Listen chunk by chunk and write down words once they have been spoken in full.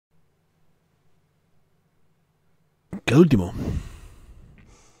queda último.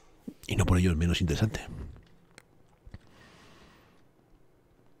 Y no por ello es menos interesante.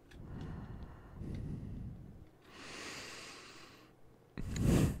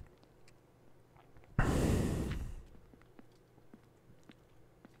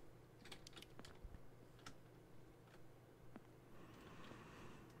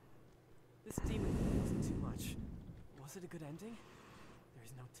 This demon wasn't too much. Was it a good ending? There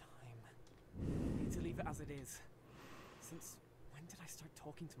is no time. I need to leave it as it is. Since when did I start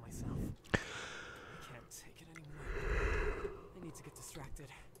talking to myself? I can't take it anymore. I need to get distracted.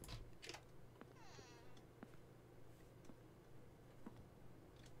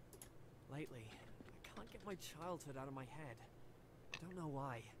 Lately, I can't get my childhood out of my head. I don't know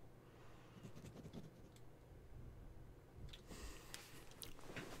why.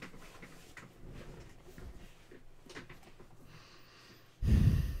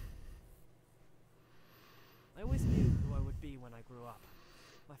 I always knew who I would be when I grew up.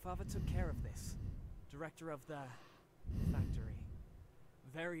 My father took care of this. Director of the factory.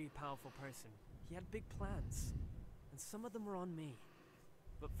 Very powerful person. He had big plans. And some of them were on me.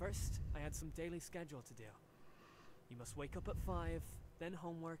 But first, I had some daily schedule to do. You must wake up at 5, then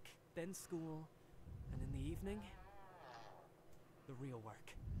homework, then school, and in the evening, the real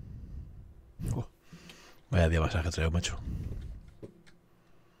work. Oh, vaya día más ajetreado, macho.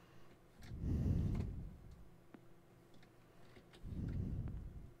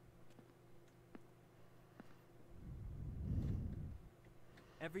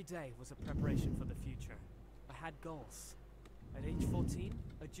 Every day was a preparation for the future. I had goals. At age 14,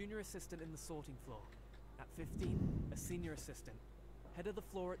 a junior assistant in the sorting floor. At 15, a senior assistant. Head of the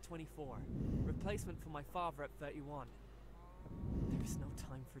floor at 24. Replacement for my father at 31. There is no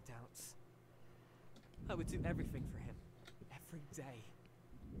time for doubts. I would do everything for him. Every day.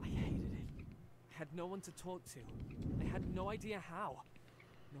 I hated it. I had no one to talk to. I had no idea how.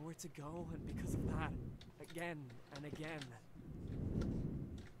 Nowhere to go, and because of that, again and again.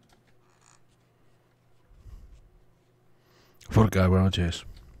 Forca, buenas noches.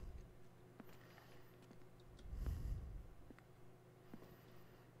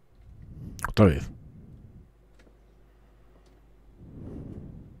 Otra vez.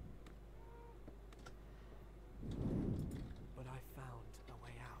 But I found a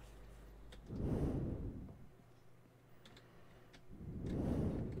way out.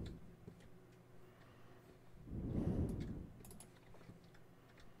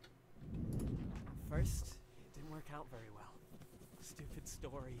 First, it didn't work out very well. Stupid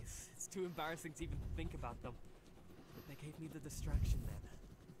stories. It's too embarrassing to even think about them. But they gave me the distraction then.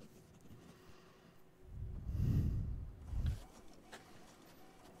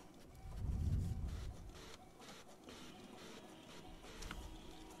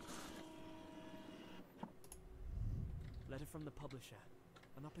 Letter from the publisher.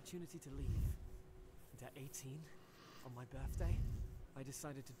 An opportunity to leave. And at 18, on my birthday, I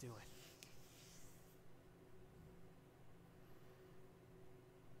decided to do it.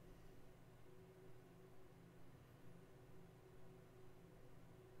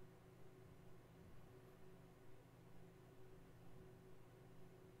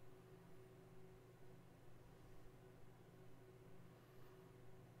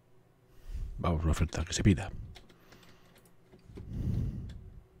 Vamos, una oferta que se pida.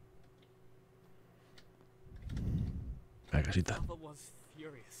 La casita. Papa was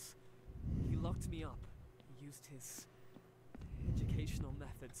furious. He locked me up. He used his educational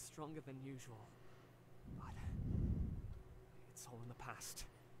methods stronger than usual. But it's all in the past.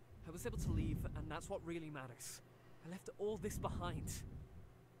 I was able to leave, and that's what really matters. I left all this behind.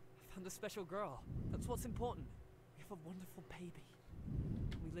 I found a special girl. That's what's important. We have a wonderful baby.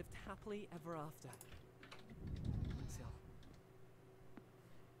 And we lived happily ever after. Until...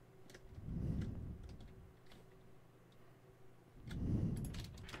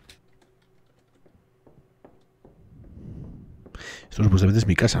 Esto supuestamente es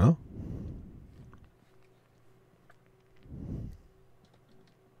mi casa, ¿no?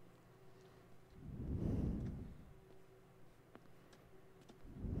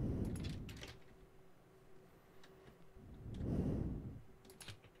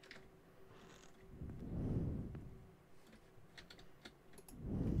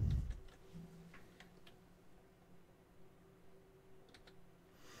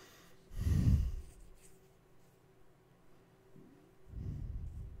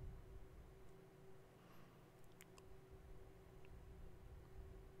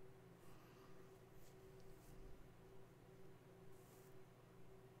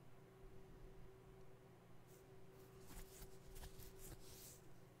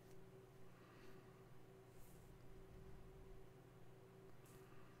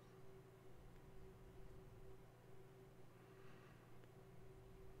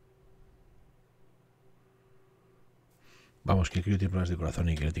 Vamos, que el crío tiene problemas de corazón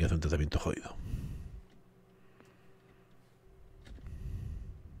y que le tiene que hacer un tratamiento jodido.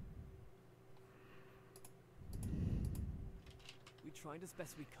 We tried as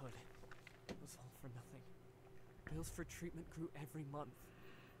best we could. It was all for nothing. Bills for treatment grew every month.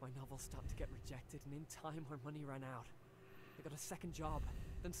 My novel started to get rejected, and in time our money ran out. I got a second job,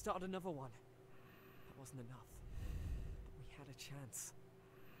 then started another one. That wasn't enough. But we had a chance.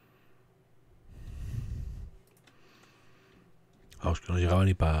 Vamos, que no llegaba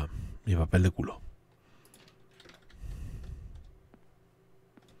ni papel de culo.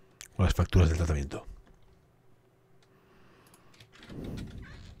 O las facturas del tratamiento.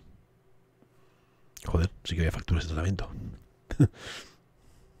 Joder, sí que había facturas de tratamiento.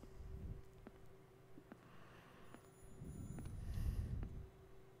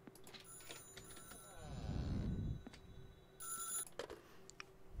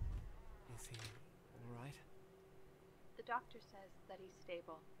 Is he all right? The doctor says that he's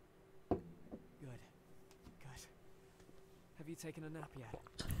stable. Good. Good. Have you taken a nap yet?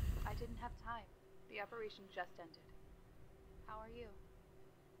 I didn't have time. The operation just ended. How are you?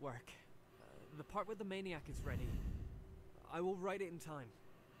 Work. The part where the maniac is ready. I will write it in time.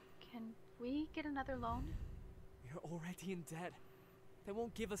 Can we get another loan? We're already in debt. They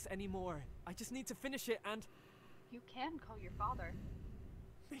won't give us any more. I just need to finish it and... You can call your father.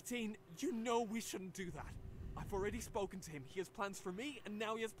 Nadine, you know we shouldn't do that. I've already spoken to him. He has plans for me, and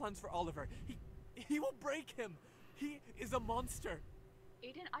now he has plans for Oliver. He will break him. He is a monster.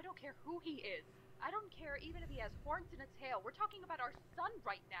 Aiden, I don't care who he is. I don't care even if he has horns and a tail. We're talking about our son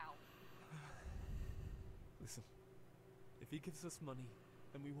right now. Listen, if he gives us money,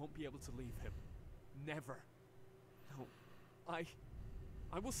 then we won't be able to leave him. Never. No,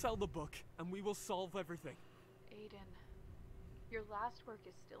 I will sell the book, and we will solve everything. Aiden, your last work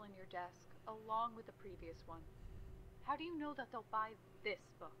is still in your desk, along with the previous one. How do you know that they'll buy this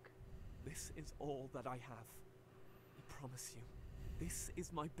book? This is all that I have. I promise you, this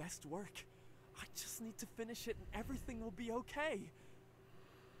is my best work. I just need to finish it and everything will be okay.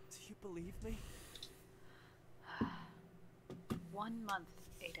 Do you believe me? 1 month,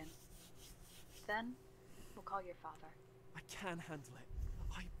 Aiden. Then, we'll call your father. I can handle it.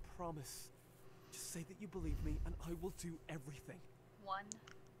 I promise. Just say that you believe me and I will do everything. 1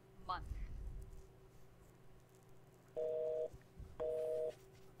 month.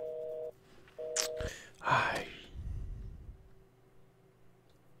 Ay.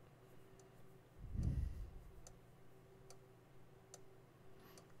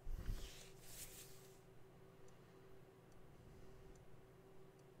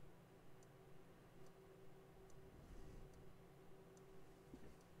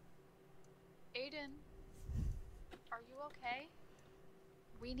 Aiden, are you okay?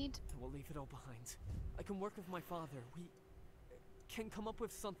 We need to... We'll leave it all behind. I can work with my father. We can come up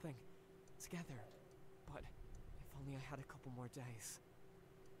with something together. But if only I had a couple more days.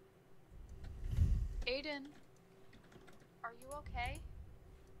 Aiden, are you okay?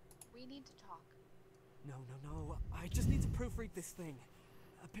 We need to talk. No. I just need to proofread this thing.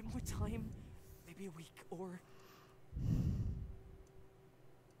 A bit more time. Maybe a week or...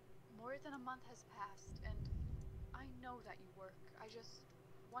 More than a month has passed, and I know that you work. I just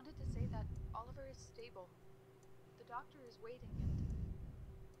wanted to say that Oliver is stable. The doctor is waiting, and...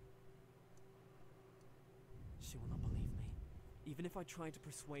 She will not believe me. Even if I try to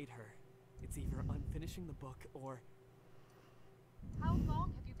persuade her, it's either I'm finishing the book or... How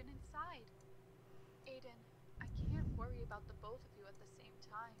long have you been inside? Aiden, I can't worry about the both of you at the same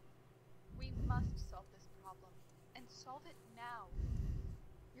time. We must solve this problem, and solve it now.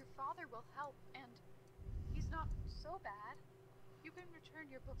 Your father will help, and he's not so bad. You can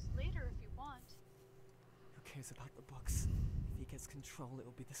return your books later if you want. Who cares about the books? If he gets control, it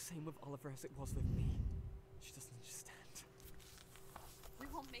will be the same with Oliver as it was with me. She doesn't understand. We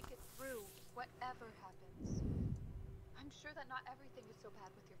will make it through, whatever happens. I'm sure that not everything is so bad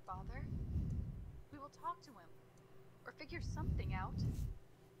with your father. We will talk to him, or figure something out.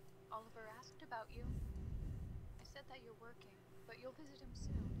 Oliver asked about you. I said that you're working, but you'll visit him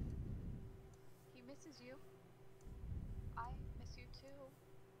soon. He misses you. I miss you too.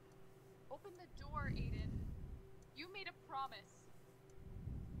 Open the door, Aiden. You made a promise.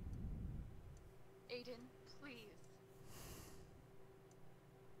 Aiden, please.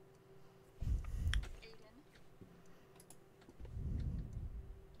 Aiden?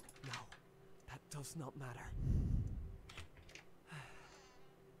 No, that does not matter.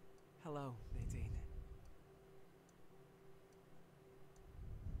 Hello, Nadine.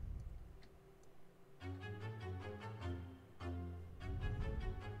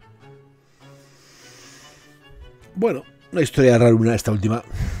 Bueno, Una historia raruna esta última,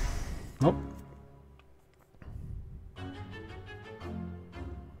 ¿no?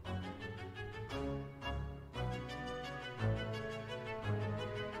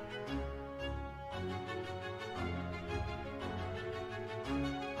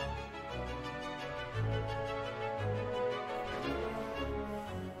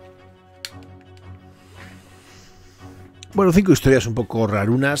 Bueno, 5 historias un poco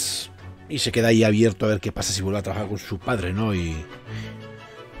rarunas y se queda ahí abierto a ver qué pasa si vuelve a trabajar con su padre, ¿no? Y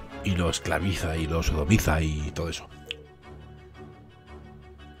lo esclaviza y lo sodomiza y todo eso.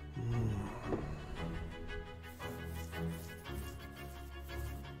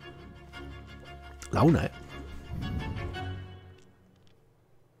 La una, ¿eh?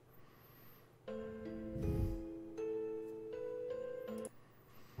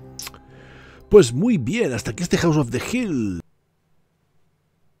 Pues muy bien, hasta aquí este House of the Hill.